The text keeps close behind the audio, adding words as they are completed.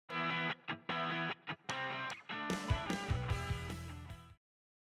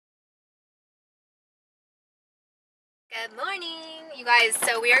Good morning, you guys.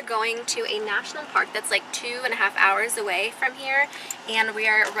 So we are going to a national park that's like 2.5 hours away from here, and we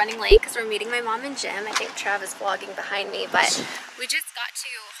are running late because we're meeting my mom and Jim. I think Trav is vlogging behind me, but we just got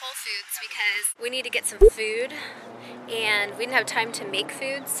to Whole Foods because we need to get some food, and we didn't have time to make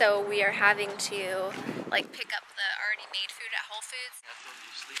food, so we are having to like pick up the already made food at Whole Foods.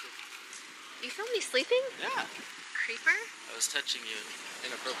 You filmed me sleeping? Yeah. Creeper? I was touching you in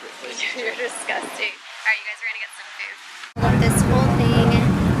inappropriate places. You're disgusting. Alright, you guys, we're gonna get some food. I love this whole thing.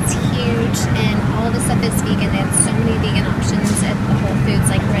 It's huge, and all the stuff is vegan. They have so many vegan options at the Whole Foods,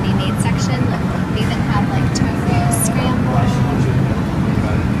 like ready-made section. Look, they even have like tofu scramble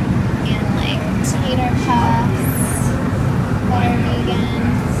and like tater puffs that are vegan.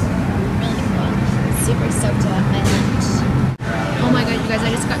 Really cool. Super stoked about my lunch. Oh my god, you guys, I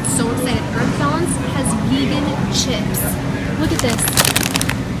just got so excited. Earth Balance has vegan chips. Look at this.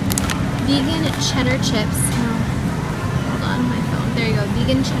 Vegan cheddar chips. Oh, hold on, my phone. There you go.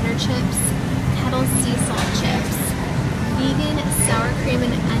 Vegan cheddar chips. Kettle sea salt chips. Vegan sour cream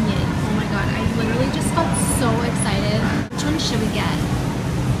and onion. Oh my god, I literally just got so excited. Which one should we get?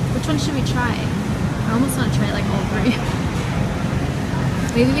 Which one should we try? I almost want to try like all three.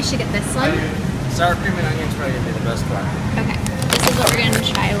 Maybe we should get this one. Sour cream and onion is probably going to be the best one. Okay. This is what we're going to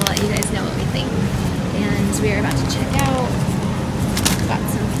try. We'll let you guys know what we think. And we are about to check out. Got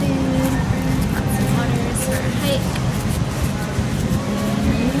some food, got some waters for a hike.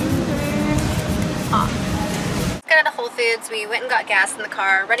 Off. Got out of Whole Foods. We went and got gas in the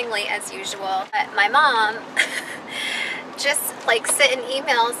car, running late as usual. But my mom just like sent an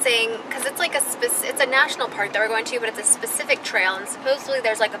email saying, because it's like it's a national park that we're going to, but it's a specific trail, and supposedly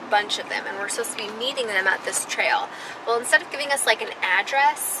there's like a bunch of them, and we're supposed to be meeting them at this trail. Well, instead of giving us like an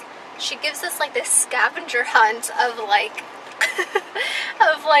address, she gives us like this scavenger hunt of like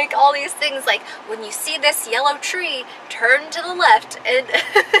of like all these things, like when you see this yellow tree, turn to the left, and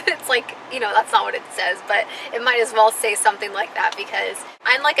it's like, you know, that's not what it says, but it might as well say something like that, because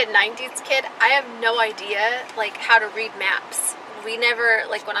I'm like a 90s kid. I have no idea like how to read maps. We never,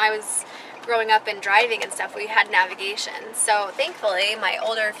 like when I was growing up and driving and stuff, we had navigation. So thankfully my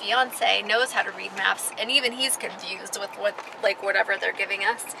older fiance knows how to read maps, and even he's confused with what, like, whatever they're giving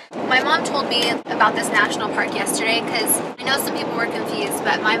us. My mom told me about this national park yesterday, because I know some people were confused,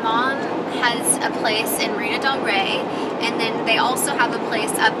 but my mom has a place in Marina del Rey, and then they also have a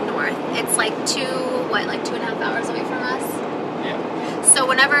place up north. It's like 2.5 hours away from us? Yeah. So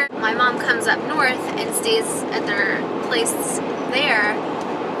whenever my mom comes up north and stays at their place there,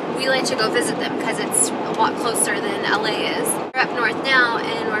 we like to go visit them because it's a lot closer than LA is. We're up north now,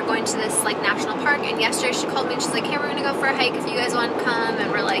 and we're going to this like national park, and yesterday she called me and she's like, hey, we're gonna go for a hike if you guys want to come,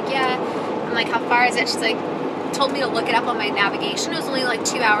 and we're like, yeah. I'm like, how far is it? She's like, told me to look it up on my navigation. It was only like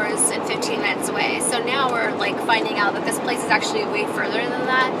 2 hours and 15 minutes away. So now we're like finding out that this place is actually way further than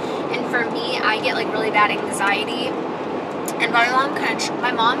that, and for me, I get like really bad anxiety. And my mom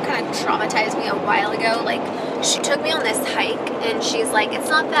kind of traumatized me a while ago. Like, she took me on this hike, and she's like, it's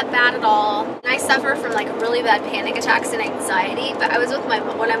not that bad at all. And I suffer from like really bad panic attacks and anxiety, but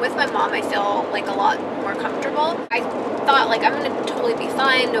when I'm with my mom, I feel like a lot more comfortable. I thought like I'm gonna totally be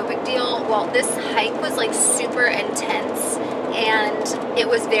fine, no big deal. Well, this hike was like super intense, and it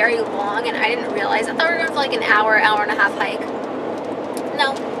was very long, and I didn't realize. I thought we were going for like an hour and a half hike.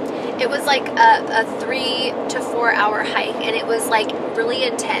 No. It was like a 3 to 4 hour hike, and it was like really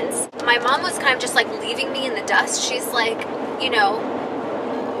intense. My mom was kind of just like leaving me in the dust. She's like, you know,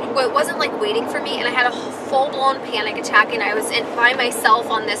 it wasn't like waiting for me, and I had a full-blown panic attack, and I was by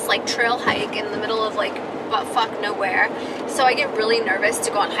myself on this like trail hike in the middle of like butt-fuck nowhere. So I get really nervous to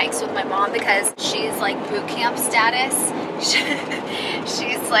go on hikes with my mom because she's like boot camp status.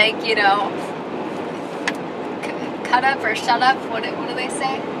 She's like, you know, cut up or shut up. What do they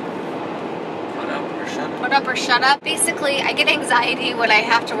say? Put up or shut up. Basically, I get anxiety when I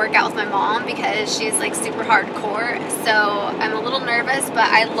have to work out with my mom because she's like super hardcore. So I'm a little nervous, but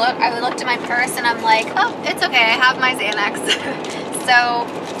I looked at my purse and I'm like, oh, it's okay. I have my Xanax. So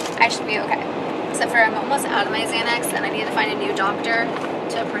I should be okay. Except for I'm almost out of my Xanax, and I need to find a new doctor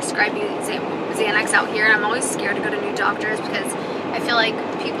to prescribe me Xanax out here. And I'm always scared to go to new doctors because I feel like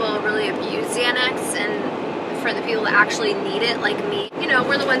people really abuse Xanax, and for the people that actually need it, like me, you know,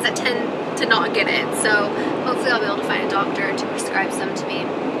 we're the ones that tend to not get it. So hopefully I'll be able to find a doctor to prescribe some to me,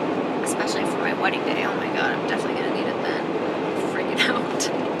 especially for my wedding day. Oh my god, I'm definitely gonna need it then. I'm freaking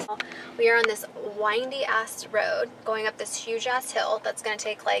out. We are on this windy ass road going up this huge ass hill that's gonna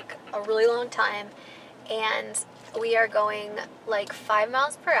take like a really long time, and we are going like 5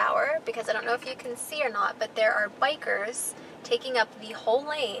 miles per hour because I don't know if you can see or not, but there are bikers taking up the whole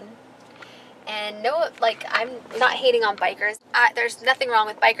lane, And no, like, I'm not hating on bikers. There's nothing wrong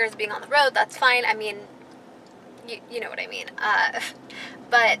with bikers being on the road. That's fine. I mean, you know what I mean.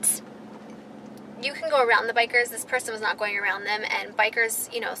 But you can go around the bikers. This person was not going around them. And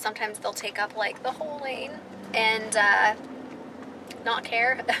bikers, you know, sometimes they'll take up, like, the whole lane and not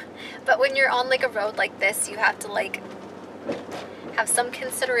care. But when you're on, like, a road like this, you have to, like, have some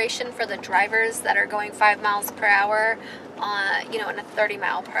consideration for the drivers that are going 5 miles per hour, you know, in a 30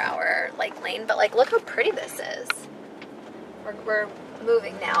 mile per hour like lane. But like, look how pretty this is. We're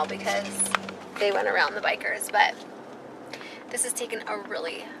moving now because they went around the bikers, but this has taken a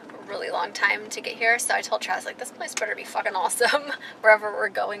really long time to get here. So I told Travis, like, this place better be fucking awesome wherever we're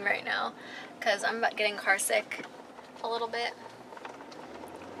going right now, because I'm getting car sick a little bit.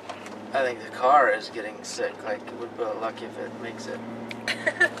 I think the car is getting sick. Like, it would be lucky if it makes it.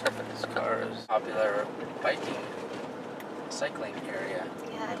 This car is popular biking, cycling area.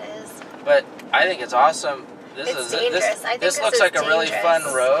 Yeah, it is. But I think it's awesome. It's dangerous. This looks like a really fun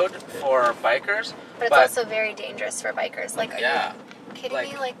road for bikers. But it's also very dangerous for bikers. Like, yeah. Are you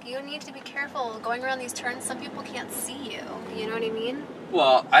kidding me? Like, you need to be careful going around these turns. Some people can't see you. You know what I mean?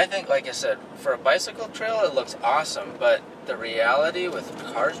 Well, I think, like I said, for a bicycle trail, it looks awesome. But the reality with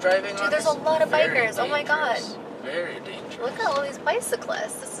cars driving on there's a lot of bikers. Oh my god. Very dangerous. Look at all these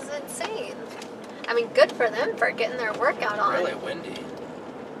bicyclists. This is insane. I mean, good for them for getting their workout on. Really windy.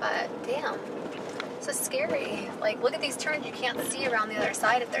 But damn, this is scary. Like, look at these turns. You can't see around the other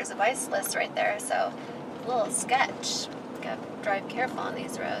side if there's a bicyclist right there. So, a little sketch. Gotta drive careful on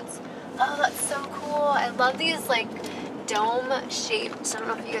these roads. Oh, that's so cool. I love these, like, dome-shaped, I don't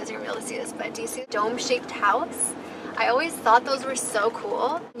know if you guys are gonna be able to see this, but do you see the dome-shaped house? I always thought those were so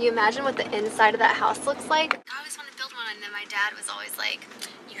cool. Can you imagine what the inside of that house looks like? I always wanted to build one, and then my dad was always like,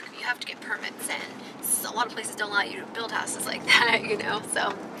 you have to get permits, and a lot of places don't allow you to build houses like that, you know,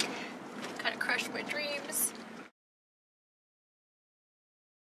 so kind of crushed my dreams.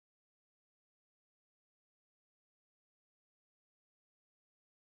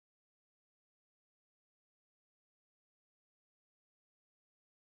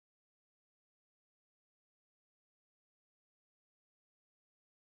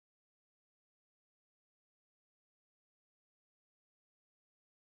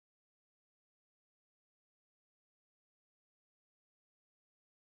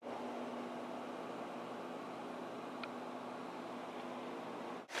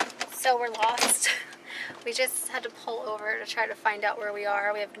 So we're lost. We just had to pull over to try to find out where we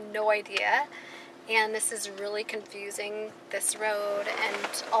are. We have no idea. And this is really confusing, this road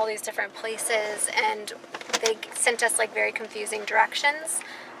and all these different places. And they sent us like very confusing directions.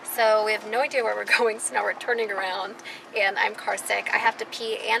 So we have no idea where we're going. So now we're turning around and I'm car sick. I have to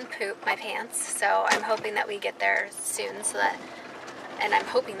pee and poop my pants. So I'm hoping that we get there soon and I'm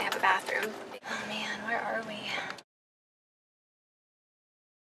hoping they have a bathroom. Oh man, where are we?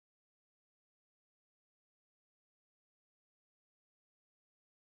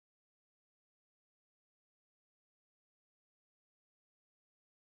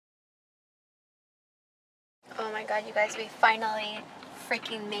 Oh my god, you guys, we finally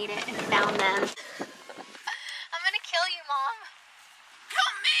freaking made it and found them. I'm gonna kill you, Mom.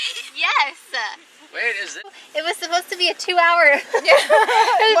 Kill me! Yes! Wait, is it? It was supposed to be a 2-hour.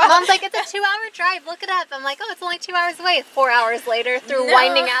 Mom's like, it's a 2-hour drive, look it up. I'm like, oh, it's only 2 hours away. 4 hours later through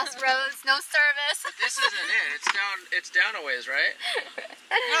winding ass roads, no service. This isn't it. It's down a ways, right?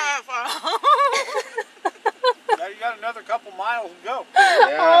 Now you got another couple miles to go.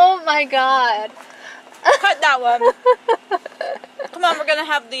 Yeah. Oh my god. Cut that one. Come on, we're gonna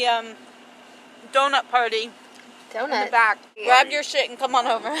have the donut party Donut. in the back. Grab your shit and come on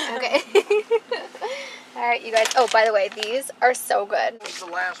over. Okay. Alright, you guys. Oh, by the way, these are so good. What's the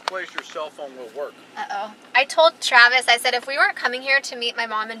last place your cell phone will work? Uh-oh. I told Travis, I said, if we weren't coming here to meet my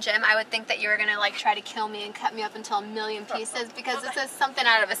mom and Jim, I would think that you were going to, like, try to kill me and cut me up into a million pieces because this is something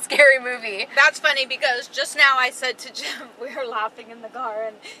out of a scary movie. That's funny because just now I said to Jim, we were laughing in the car,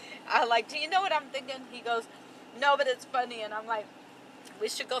 and I like, do you know what I'm thinking? He goes, no, but it's funny. And I'm like, we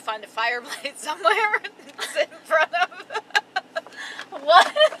should go find a fireplace somewhere and sit in front of.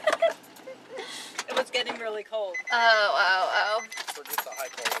 What? It was getting really cold. Oh. Forget the high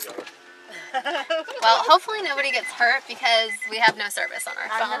quality of it. Well, hopefully nobody gets hurt because we have no service on our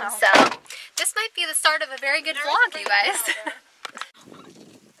phone. So this might be the start of a very good vlog, you guys.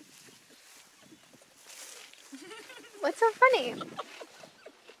 What's so funny?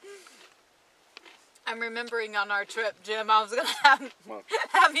 I'm remembering on our trip, Jim, I was going to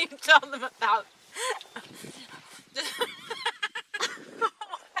have you tell them about...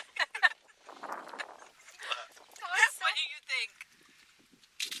 What do you think?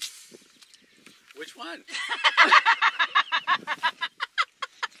 fun.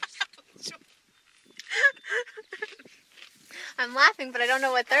 I'm laughing, but I don't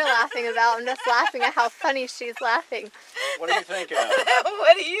know what they're laughing about. I'm just laughing at how funny she's laughing. What are you thinking of?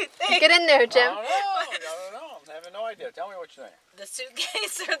 What do you think? Get in there, Jim. I don't know. I'm having no idea. Tell me what you think. The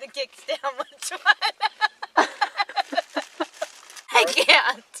suitcase or the kickstand? Which one? I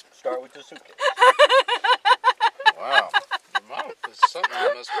can't. Start with the suitcase. Wow. Your mouth is something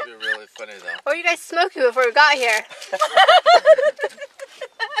that must be really funny, though. What were you guys smoking before we got here?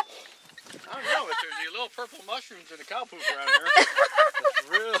 I don't know, but there's these little purple mushrooms in the cow poop around here. It's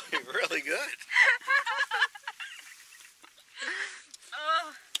really, really good.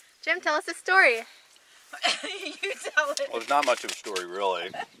 Jim, tell us a story. You tell it. Well, there's not much of a story, really.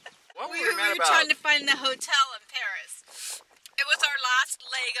 What We were trying to find the hotel in Paris. It was our last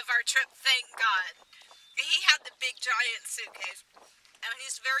leg of our trip, thank God. He had the big giant suitcase. And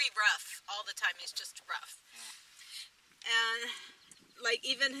he's very rough all the time. He's just rough. And like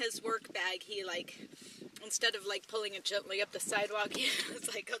even his work bag, he like, instead of like pulling it gently up the sidewalk, he was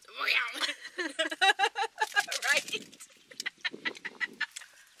like, goes, right?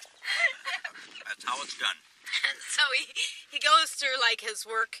 That's how it's done. And so he goes through like his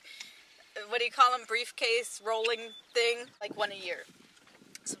work, what do you call them, briefcase rolling thing, like one a year.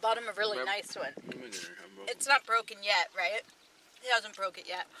 So bought him a really nice one. It's not broken yet, right? He hasn't broke it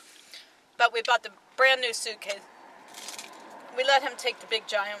yet. But we bought the brand new suitcase. We let him take the big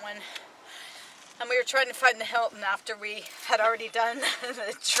giant one. And we were trying to find the Hilton after we had already done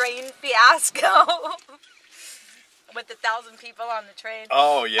the train fiasco. With 1,000 people on the train.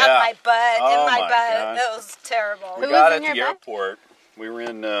 Oh, yeah. Up my butt, Oh, in my my butt. God. That was terrible. We Who got was at in the your butt? airport. We were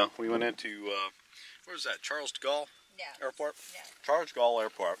in. We went into. Where was that? Charles de Gaulle Yeah. Airport. Yeah. Charles de Gaulle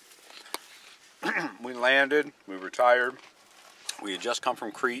Airport. We landed. We were tired. We had just come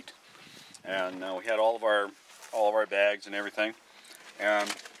from Crete, and we had all of our bags and everything. And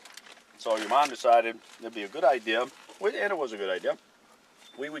so your mom decided it'd be a good idea, and it was a good idea.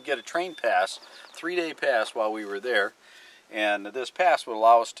 We would get a train pass, 3-day pass while we were there. And this pass would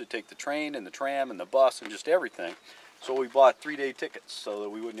allow us to take the train and the tram and the bus and just everything. So we bought 3-day tickets so that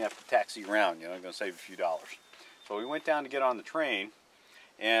we wouldn't have to taxi around, you know, going to save a few dollars. So we went down to get on the train,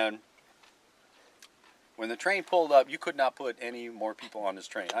 and when the train pulled up, you could not put any more people on this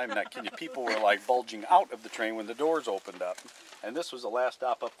train. I'm not kidding you. People were like bulging out of the train when the doors opened up. And this was the last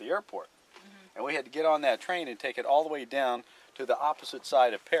stop up the airport. And we had to get on that train and take it all the way down to the opposite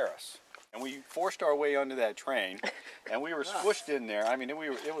side of Paris. And we forced our way onto that train, and we were squished in there. I mean, it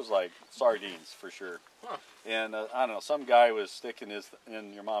was like sardines for sure. Huh. And I don't know, some guy was sticking his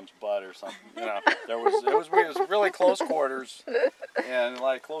in your mom's butt or something. You know, it was really close quarters, and a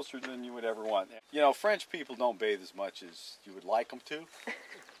lot closer than you would ever want. You know, French people don't bathe as much as you would like them to,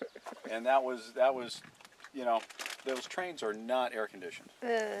 and that was you know, those trains are not air conditioned. We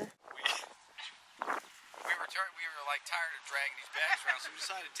were like tired of dragging these bags around, so we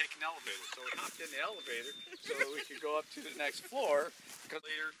decided to take an elevator. So we hopped in the elevator so that we could go up to the next floor.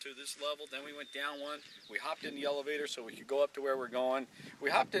 Later to this level, then we went down one. We hopped in the elevator so we could go up to where we're going.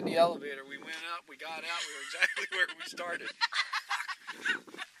 We hopped in the elevator, we went up, we got out, we were exactly where we started. You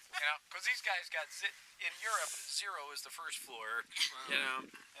know, because these guys got in Europe, 0 is the first floor, you know,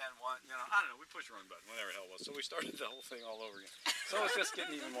 and one, you know, I don't know, we pushed the wrong button, whatever the hell it was. So we started the whole thing all over again. So it was just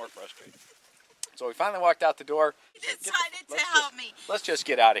getting even more frustrating. So we finally walked out the door. He decided to help me. Let's just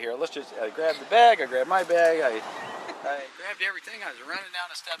get out of here. Let's just grab the bag. I grabbed my bag. I grabbed everything. I was running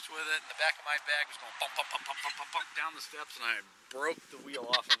down the steps with it. And the back of my bag was going bump, bump, bump, bump, bump, bump, bump down the steps, and I broke the wheel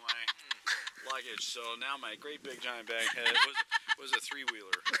off of my luggage. So now my great big giant bag was a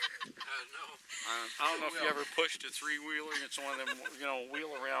 3-wheeler. I don't know if you ever pushed a 3-wheeler. It's one of them, you know,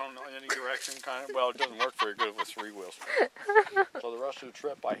 wheel around in any direction kind of. Well, it doesn't work very good with 3 wheels. So the rest of the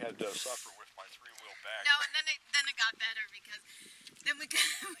trip, I had to suffer with my 3-wheel bag. No, and then it got better because then we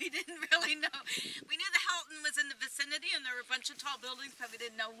didn't really know. We knew the Hilton was in the vicinity and there were a bunch of tall buildings, but we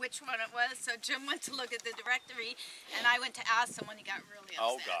didn't know which one it was. So Jim went to look at the directory, and I went to ask someone. He got really upset.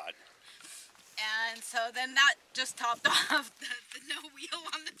 Oh God. And so then that just topped off the no wheel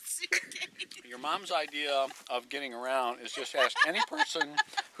on the suitcase. Your mom's idea of getting around is just ask any person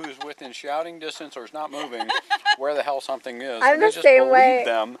who's within shouting distance or is not moving where the hell something is. I'm and the they just same believe way.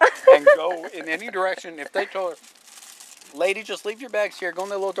 them and go in any direction. If they told her, lady, just leave your bags here, go in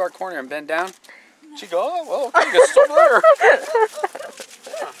the little dark corner and bend down, she'd go, oh, well, okay, it's over there.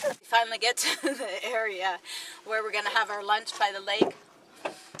 We finally get to the area where we're going to have our lunch by the lake.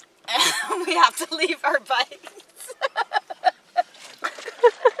 And we have to leave our bikes.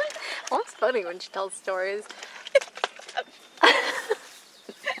 Well, it's funny when she tells stories.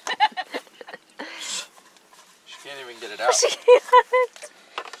 out. She can't.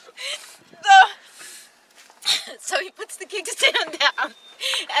 So he puts the kickstand down,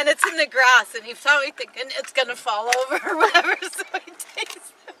 and it's in the grass, and he's probably thinking it's gonna fall over or whatever. So he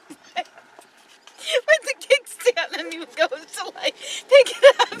takes the bike with the kickstand, and he goes to like pick it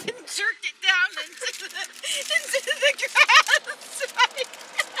up and jerk it down into the grass, right?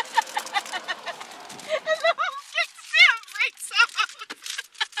 And the whole kickstand breaks off.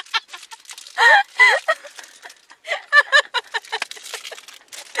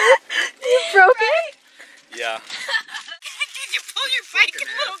 You broke it? Yeah. Can you pull your bike a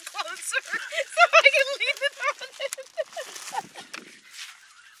little closer so I can leave it on it?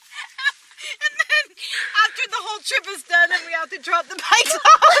 And then after the whole trip is done and we have to drop the bikes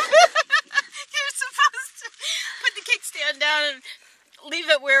off, you're supposed to put the kickstand down and leave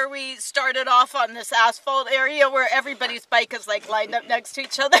it where we started off on this asphalt area where everybody's bike is like lined up next to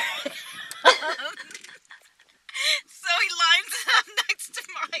each other. So he lines it up next to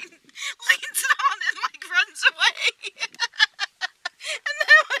mine, leans it on, and like runs away. and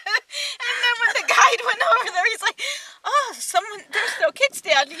then when the guide went over there, he's like, "Oh, there's no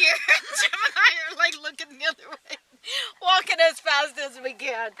kickstand here." And Jim and I are like looking the other way, walking as fast as we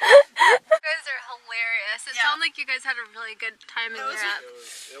can. You guys are hilarious. It sounds like you guys had a really good time in Europe.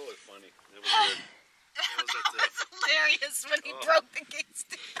 It was funny. It was good. That was hilarious when he broke the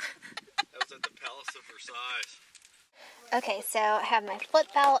kickstand. That was at the Palace of Versailles. Okay, so I have my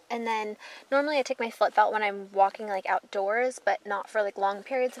flip belt, and then normally I take my flip belt when I'm walking like outdoors, but not for like long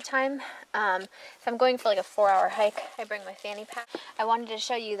periods of time. If I'm going for like a 4-hour hike, I bring my fanny pack. I wanted to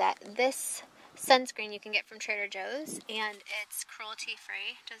show you that this sunscreen you can get from Trader Joe's, and it's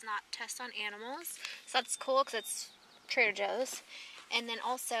cruelty-free, does not test on animals. So that's cool because it's Trader Joe's. And then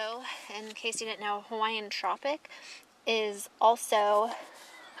also, in case you didn't know, Hawaiian Tropic is also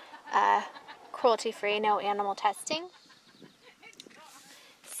cruelty-free, no animal testing.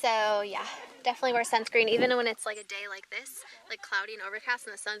 So yeah, definitely wear sunscreen even when it's like a day like this, like cloudy and overcast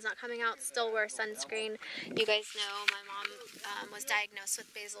and the sun's not coming out. Still wear sunscreen. You guys know my mom was diagnosed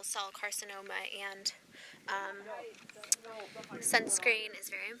with basal cell carcinoma, and sunscreen is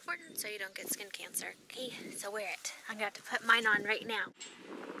very important so you don't get skin cancer. Okay, so wear it. I'm gonna have to put mine on right now.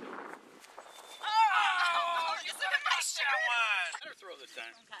 Oh, you look at my shot one. Better throw this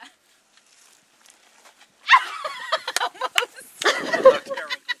time. Okay.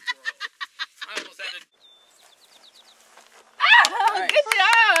 I almost had to. Good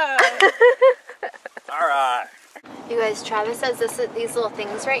job! All right. You guys, Travis says these little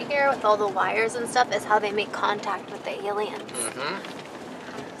things right here with all the wires and stuff is how they make contact with the aliens.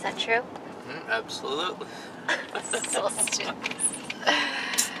 Mm-hmm. Is that true? Mm-hmm. Absolutely. So stupid.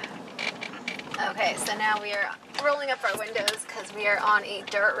 Okay, so now we are rolling up our windows because we are on a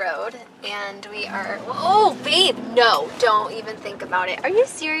dirt road and we are... Oh, babe! No, don't even think about it. Are you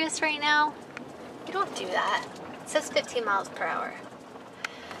serious right now? You don't do that. It says 15 miles per hour.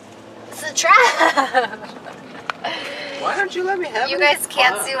 It's a trap! Why don't you let me have You guys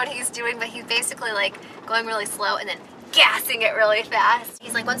can't see what he's doing, but he's basically like going really slow and then gassing it really fast.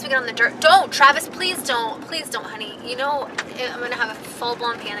 He's like, once we get on the dirt, don't, Travis, please don't, honey. You know, I'm gonna have a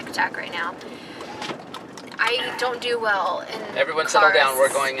full-blown panic attack right now. I don't do well in Everyone cars. settle down.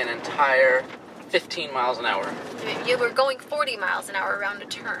 We're going an entire 15 miles an hour. You were going 40 miles an hour around a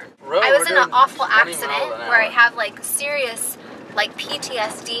turn. Road, I was we're in an doing awful 20 accident miles an where I hour. have like serious like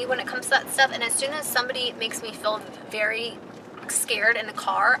PTSD when it comes to that stuff, and as soon as somebody makes me feel very scared in a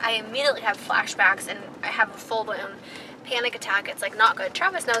car, I immediately have flashbacks and I have a full-blown panic attack. It's like not good.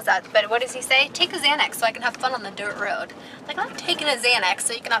 Travis knows that, but what does he say? Take a Xanax so I can have fun on the dirt road. Like, I'm taking a Xanax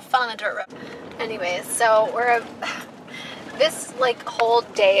so you can have fun on the dirt road. Anyways, so this like whole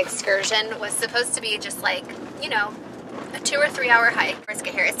day excursion was supposed to be just like, you know, a 2 or 3 hour hike. Let's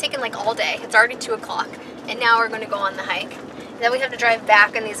get here. It's taken like all day. It's already 2 o'clock, and now we're going to go on the hike. And then we have to drive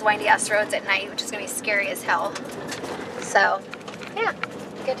back on these windy ass roads at night, which is going to be scary as hell. So, yeah,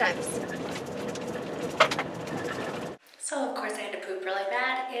 good times. So, of course, I had to poop really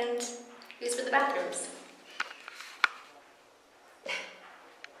bad and use for the bathrooms.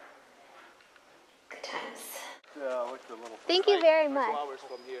 Good times. Yeah, I like the little. Thank you very much. Flowers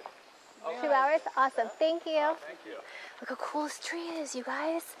from here. 2 hours? Awesome. Thank you. Thank you. Look how cool this tree is, you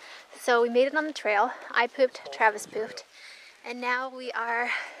guys. So we made it on the trail. I pooped, Travis pooped. And now we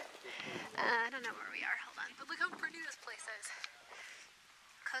are, I don't know where we are. Hold on. But look how pretty this place is.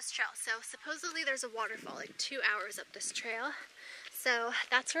 Coast Trail. So supposedly there's a waterfall like 2 hours up this trail. So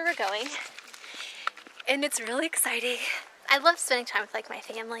that's where we're going. And it's really exciting. I love spending time with like my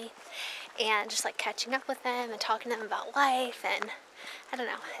family and just like catching up with them and talking to them about life, and I don't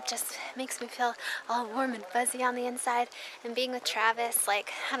know, it just makes me feel all warm and fuzzy on the inside. And being with Travis,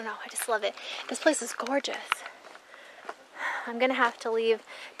 like, I don't know, I just love it. This place is gorgeous. I'm gonna have to leave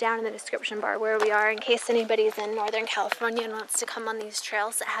down in the description bar where we are in case anybody's in Northern California and wants to come on these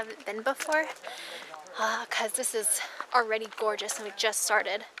trails that haven't been before. Because this is already gorgeous and we just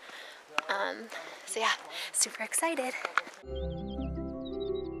started. So yeah, super excited.